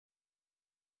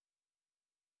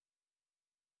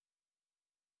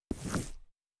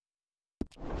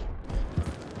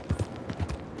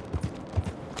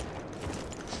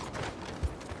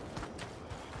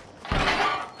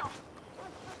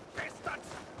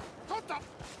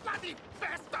Bloody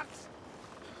bastards!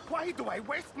 Why do I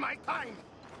waste my time?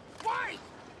 Why?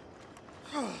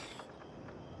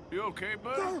 You okay,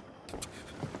 bud?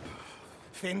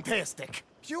 Fantastic.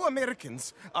 You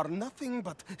Americans are nothing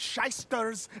but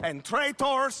shysters and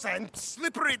traitors and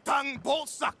slippery-tongued bull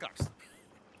suckers.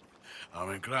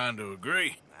 I'm inclined to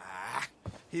agree.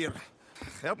 Here,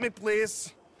 help me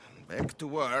please. Back to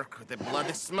work with a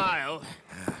bloody smile.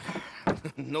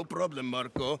 No problem,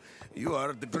 Marco. You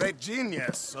are the great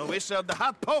genius, so we shall the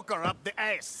hot poker up the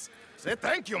ass. Say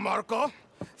thank you, Marco.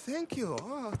 Thank you.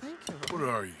 Oh, thank you. What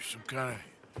are you, some kind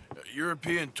of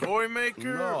European toy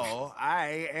maker? No,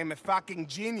 I am a fucking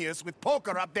genius with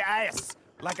poker up the ass,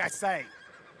 like I say.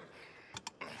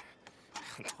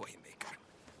 Toy maker.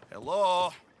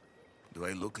 Hello? Do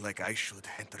I look like I should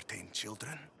entertain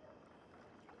children?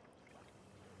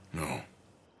 No.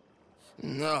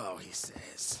 No, he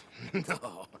says.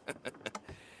 No.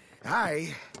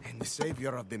 I am the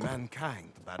savior of the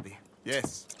mankind, buddy.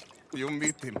 Yes, you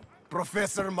meet him.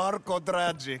 Professor Marco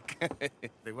Dragic.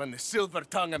 The one the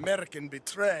silver-tongued American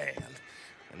betrayed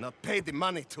and not paid the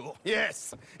money to.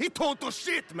 Yes, he told to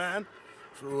shit, man.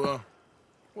 So,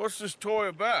 what's this toy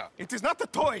about? It is not a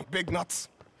toy, Big Nuts.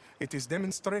 It is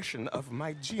demonstration of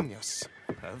my genius,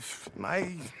 of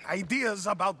my ideas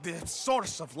about the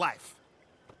source of life.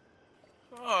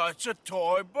 Oh, it's a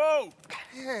toy boat.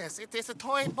 Yes, it is a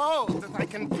toy boat that I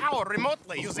can power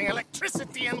remotely using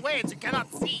electricity in ways you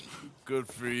cannot see. Good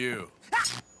for you.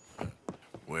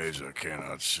 Ways I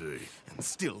cannot see. And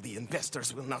still the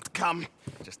investors will not come.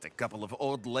 Just a couple of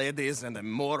old ladies and a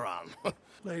moron.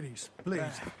 Ladies,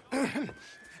 please.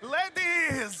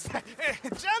 Ladies!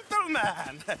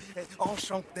 Gentlemen!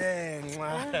 Enchanté.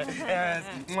 Yes.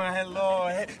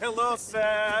 Hello. Hello,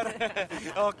 sir.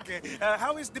 Okay.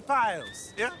 How is the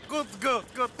piles? Yeah? Good.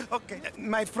 Okay.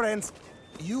 My friends,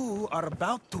 you are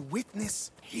about to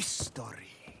witness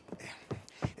history.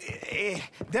 A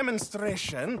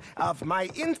demonstration of my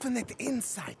infinite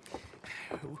insight.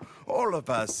 All of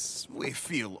us, we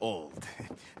feel old.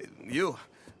 You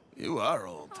are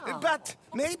old. Oh. But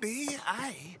maybe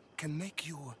I can make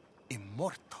you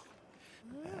immortal.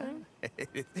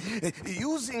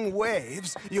 Using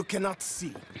waves you cannot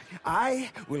see, I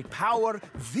will power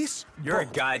this You're a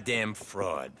boat. goddamn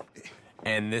fraud.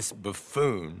 And this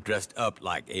buffoon, dressed up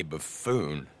like a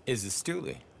buffoon, is a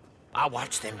stoolie. I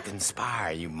watched them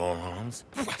conspire, you morons.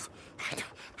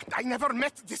 I never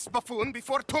met this buffoon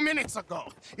before 2 minutes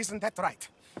ago. Isn't that right?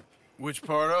 Which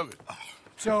part of it?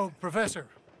 So, Professor,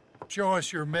 show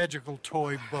us your magical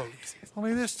toy boat.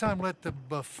 Only this time let the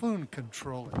buffoon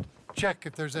control it. Check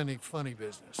if there's any funny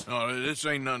business. No, this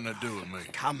ain't nothing to do with me.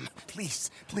 Come,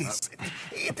 please.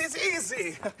 It is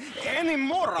easy. Any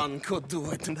moron could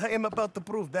do it, and I am about to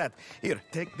prove that. Here,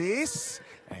 take this,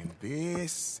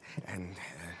 and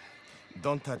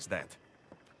don't touch that.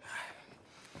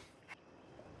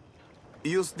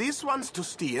 Use these ones to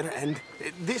steer, and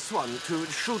this one to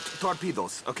shoot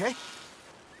torpedoes, okay?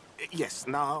 Yes,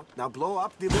 now blow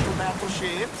up the little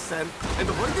battleships and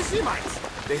avoid the sea mines.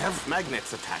 They have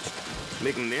magnets attached.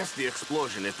 Make a nasty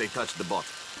explosion if they touch the boat.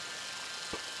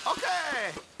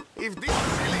 Okay! If this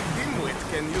silly dimwit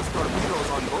can use torpedoes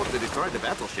on board to destroy the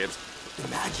battleships,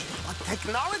 imagine what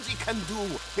technology can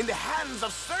do in the hands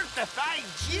of certified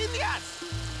genius!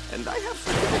 And I have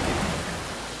certificate.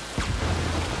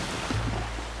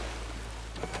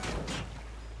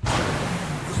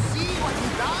 You see what he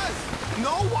does?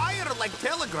 No wire like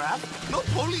telegraph, no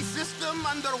pulley system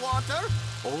underwater,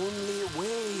 only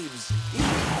waves.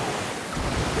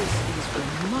 This is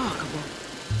remarkable.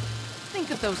 Think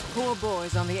of those poor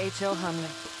boys on the H.L. Hunley.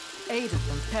 8 of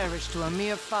them perished to a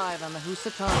mere 5 on the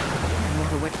Housatonic.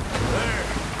 What a way. There,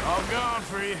 all gone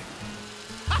for you.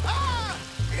 Ha-ha!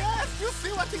 Yes, you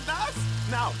see what he does?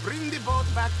 Now, bring the boat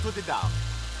back to the dock.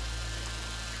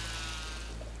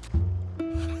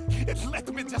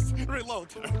 Let me just reload.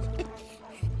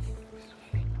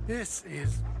 This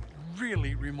is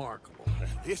really remarkable.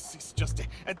 This is just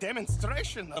a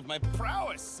demonstration of my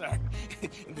prowess, sir.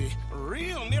 The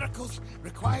real miracles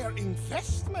require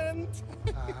investment.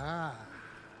 Ah.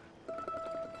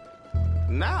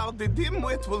 Now the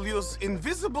dimwit will use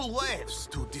invisible waves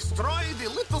to destroy the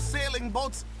little sailing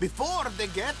boats before they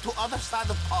get to other side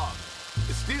of pond,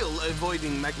 still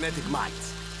avoiding magnetic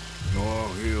mines.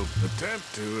 Oh, he'll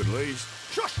attempt to, at least.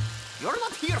 Shush! You're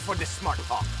not here for this smart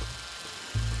talk.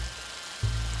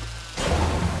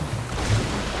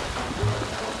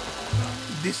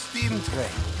 The steam train,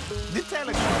 the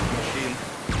telegraph machine,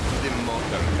 the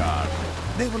motor car.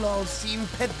 They will all seem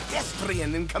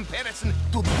pedestrian in comparison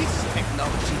to this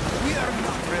technology. We are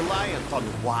not reliant on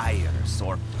wires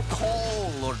or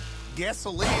coal or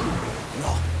gasoline.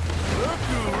 No. Look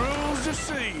who rules the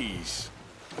seas.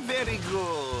 Very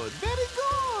good, very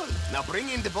good. Now bring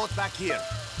in the boat back here.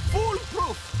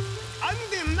 Foolproof.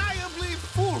 Undeniably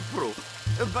foolproof.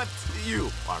 But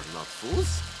you are not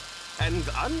fools. And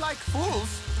unlike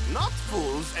fools, not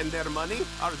fools and their money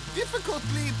are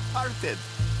difficultly parted.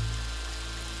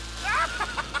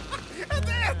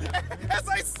 As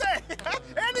I say,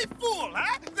 any fool,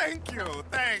 huh? Thank you,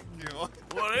 thank you.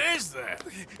 What is that?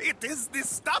 It is the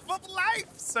stuff of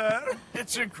life, sir.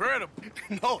 It's incredible.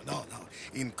 No.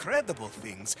 Incredible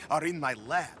things are in my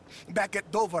lab, back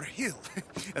at Dover Hill.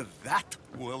 That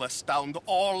will astound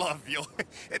all of you.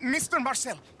 Mr.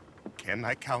 Marcel, can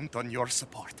I count on your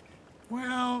support?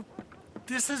 Well,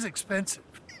 this is expensive.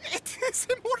 It is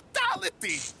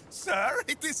immortality, sir.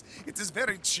 It is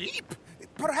very cheap.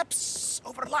 Perhaps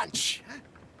over lunch. Huh?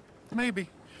 Maybe.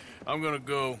 I'm gonna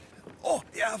go. Oh,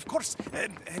 yeah, of course.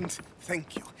 And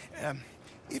thank you.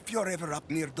 If you're ever up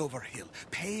near Dover Hill,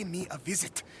 pay me a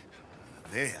visit.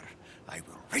 There, I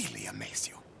will really amaze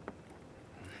you.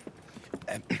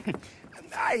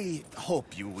 I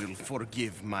hope you will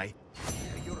forgive my